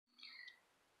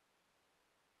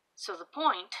So the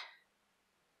point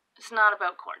is not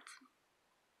about chords.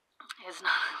 It's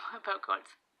not about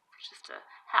chords. It's just a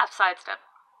half sidestep.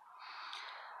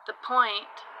 The point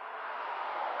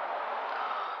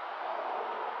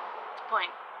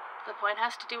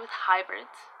has to do with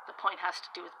hybrids. The point has to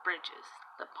do with bridges.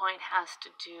 The point has to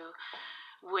do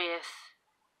with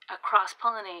a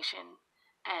cross-pollination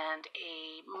and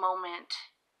a moment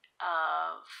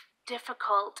of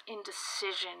difficult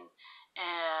indecision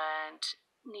and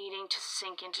needing to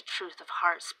sink into truth of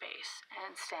heart space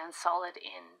and stand solid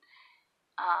in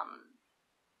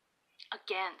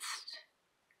against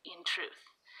in truth.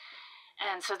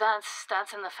 And so that's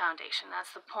in the foundation.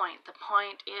 That's the point. The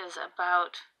point is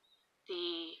about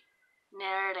the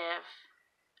narrative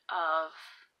of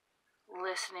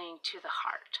listening to the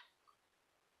heart.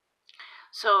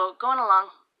 So going along,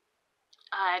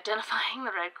 identifying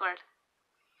the red chord.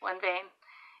 One vein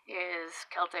is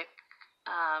Celtic,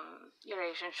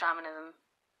 Eurasian shamanism,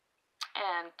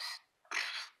 and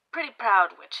pretty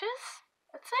proud witches,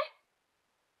 I'd say.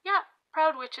 Yeah,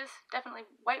 proud witches, definitely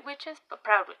white witches, but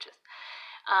proud witches.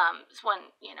 It's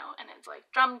one, and it's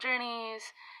like drum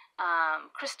journeys,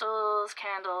 crystals,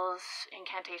 candles,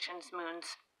 incantations,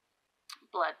 moons,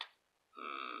 blood.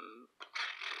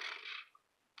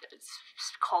 It's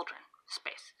cauldron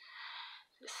space.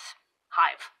 This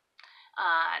hive.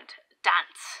 And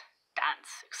dance,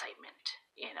 excitement,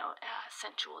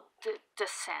 sensual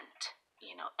descent,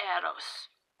 eros,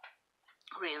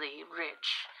 really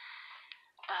rich.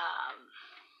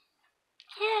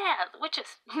 The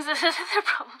witches.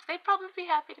 They'd probably be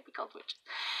happy to be called witches.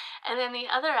 And then the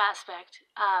other aspect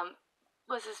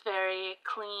was this very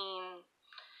clean,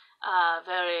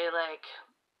 very like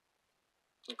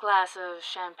glass of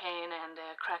champagne and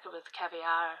a cracker with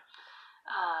caviar,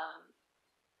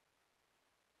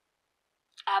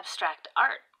 abstract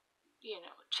art,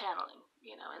 channeling,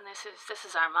 and this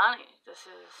is Armani, this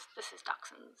is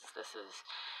Dachshunds,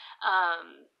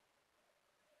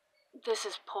 this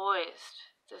is poised,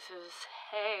 this is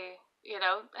Hey,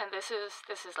 and this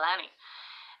is Lanny,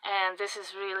 and this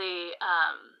is really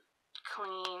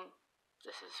clean,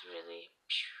 this is really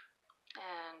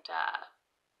and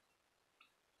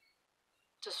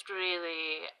just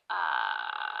really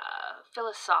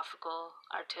philosophical,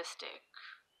 artistic,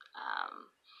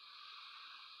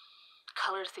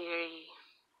 color theory,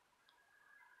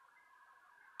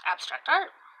 abstract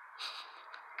art.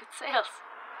 Good sales.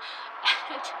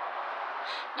 And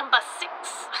number 6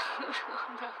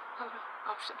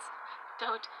 options.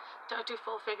 Don't do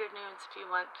full-figured nudes if you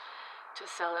want to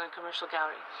sell in a commercial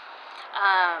gallery.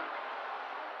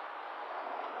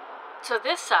 So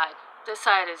this side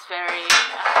is very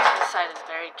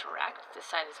direct. This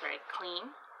side is very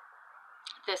clean.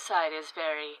 This side is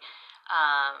very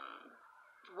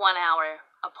 1 hour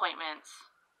appointments.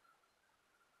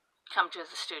 Come to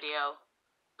the studio,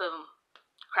 boom,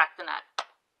 crack the nut,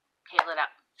 hail it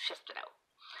up, shift it out,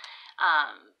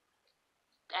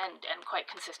 and quite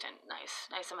consistent.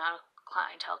 Nice amount of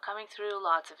clientele coming through.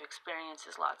 Lots of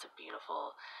experiences, lots of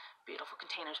beautiful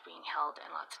containers being held,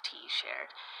 and lots of tea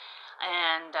shared,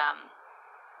 and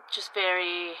just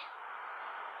very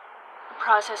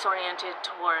process oriented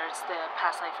towards the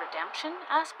past life redemption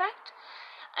aspect.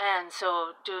 And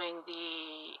so doing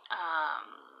the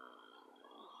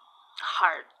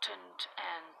heart and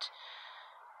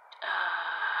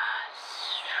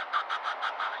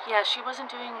she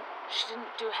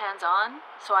didn't do hands-on,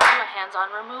 so I do a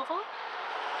hands-on removal,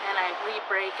 and I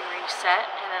re-break and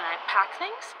reset, and then I pack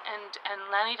things, and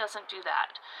Lanny doesn't do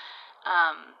that.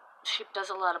 She does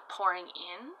a lot of pouring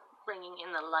in, bringing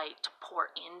in the light to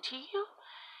pour into you,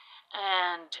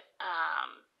 and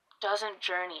doesn't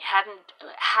journey, hadn't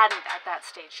at that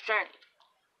stage journeyed.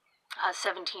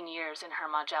 17 years in her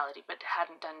modality, but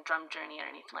hadn't done drum journey or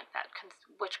anything like that.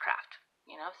 Witchcraft,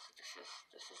 this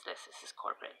is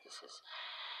corporate.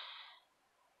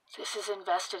 This is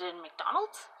invested in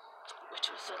McDonald's, which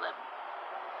was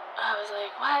I was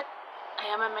like, what? I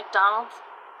am a McDonald's,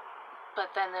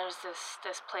 but then there's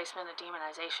this placement of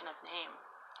demonization of name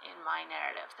in my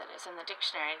narrative that is in the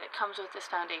dictionary that comes with this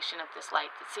foundation of this light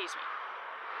that sees me.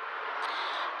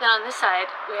 Then on this side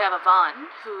we have Yvonne,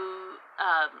 who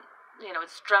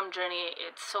it's drum journey,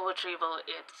 it's soul retrieval,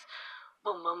 it's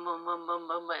boom, boom, boom, boom, boom,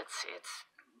 boom, it's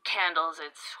candles,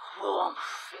 it's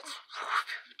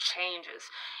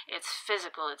changes, it's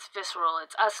physical, it's visceral,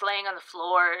 it's us laying on the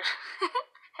floor,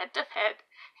 head to head,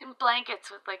 in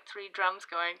blankets with like 3 drums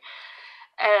going,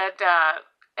 and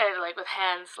like with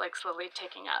hands like slowly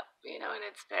ticking up, and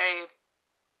it's very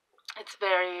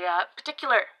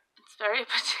particular. It's very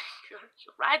particular.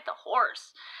 You ride the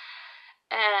horse,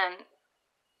 and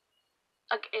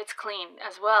it's clean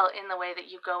as well in the way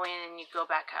that you go in and you go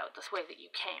back out this way that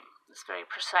you came. It's very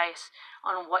precise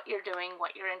on what you're doing,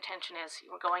 what your intention is.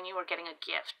 You were going, you were getting a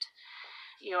gift.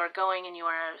 You are going and you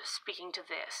are speaking to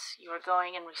this. You are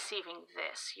going and receiving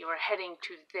this. You are heading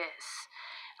to this.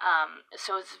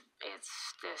 So it's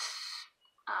this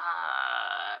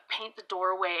paint the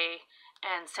doorway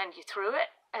and send you through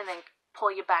it, and then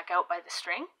pull you back out by the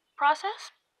string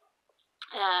process.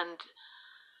 And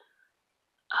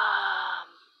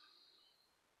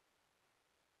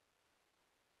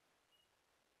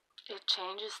it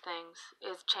changes things.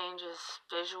 It changes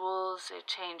visuals. It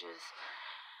changes.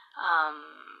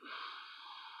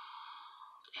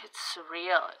 It's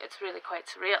surreal. It's really quite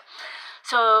surreal.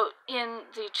 So in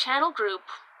the channel group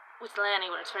with Lanny,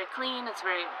 where it's very clean, it's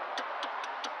very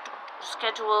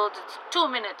scheduled, it's 2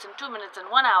 minutes and 2 minutes and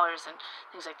 1 hour and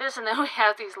things like this, and then we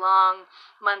have these long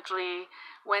monthly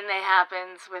when they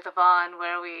happens with Yvonne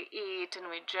where we eat and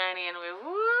we journey and we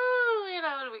woo,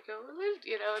 and we go,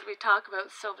 and we talk about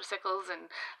silver sickles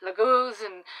and lagos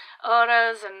and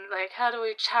auras and like how do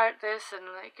we chart this and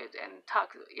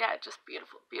talk, just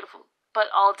beautiful, but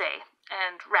all day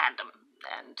and random,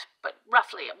 but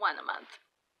roughly at one a month.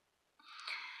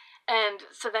 And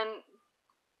so then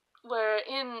we're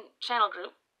in channel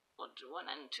group, we'll do 1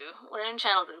 and 2. We're in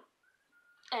channel group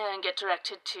and get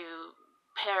directed to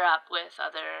pair up with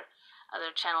other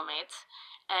channel mates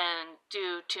and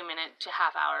do 2-minute to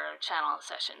half-hour channel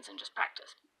sessions and just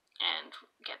practice and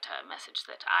get a message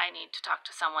that I need to talk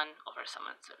to someone over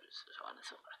someone, so on and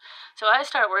so forth. So I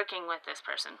start working with this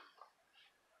person,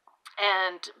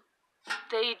 and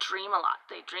they dream a lot.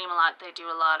 They do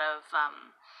a lot of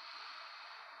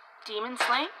demon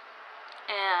slaying,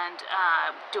 and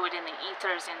do it in the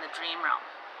ethers in the dream realm,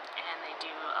 and they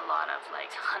do a lot of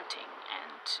like hunting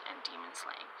and demon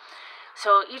slaying.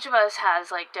 So each of us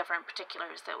has like different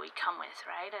particulars that we come with,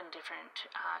 right, and different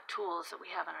tools that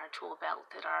we have in our tool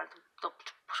belt that are the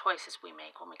choices we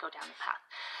make when we go down the path.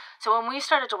 So when we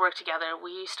started to work together,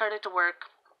 we started to work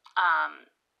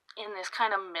in this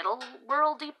kind of middle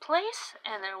worldy place,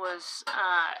 and there was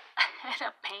I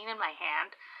had a pain in my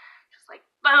hand, just like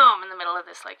boom, in the middle of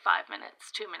this, like 5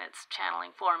 minutes, 2 minutes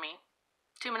channeling for me,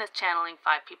 2 minutes channeling,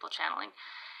 5 people channeling,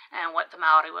 and what the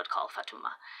Maori would call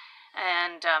fatuma.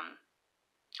 And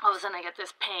all of a sudden I get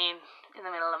this pain in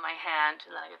the middle of my hand,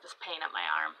 and then I get this pain up my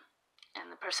arm,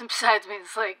 and the person beside me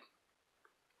is like,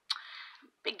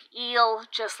 big eel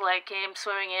just like came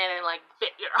swimming in and like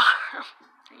bit your arm.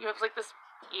 You have like this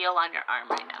eel on your arm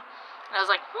right now. And I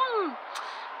was like,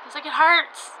 it's like it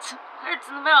hurts. It hurts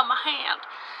in the middle of my hand.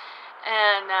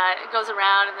 And it goes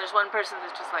around, and there's one person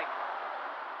that's just like,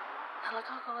 I'm like,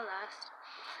 I'll go last.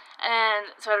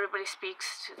 And so everybody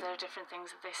speaks to their different things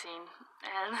that they've seen.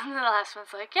 And then the last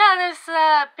one's like, this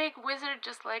big wizard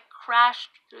just like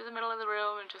crashed through the middle of the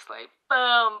room and just like,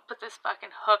 boom, put this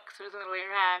fucking hook through the middle of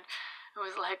your hand. It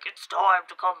was like, it's time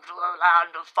to come to the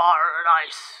land of fire and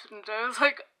ice. And I was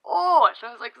like, oh. And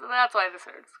I was like, so that's why this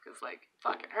hurts, because like, it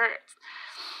fucking hurts.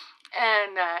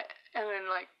 And then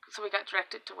like, so we got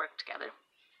directed to work together.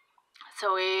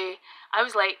 So I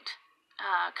was late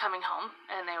coming home,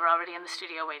 and they were already in the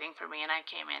studio waiting for me, and I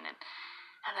came in, and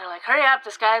they're like, hurry up,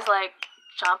 this guy's like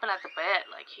chomping at the bit,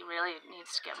 like he really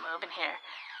needs to get moving here,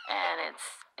 and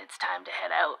it's time to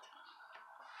head out.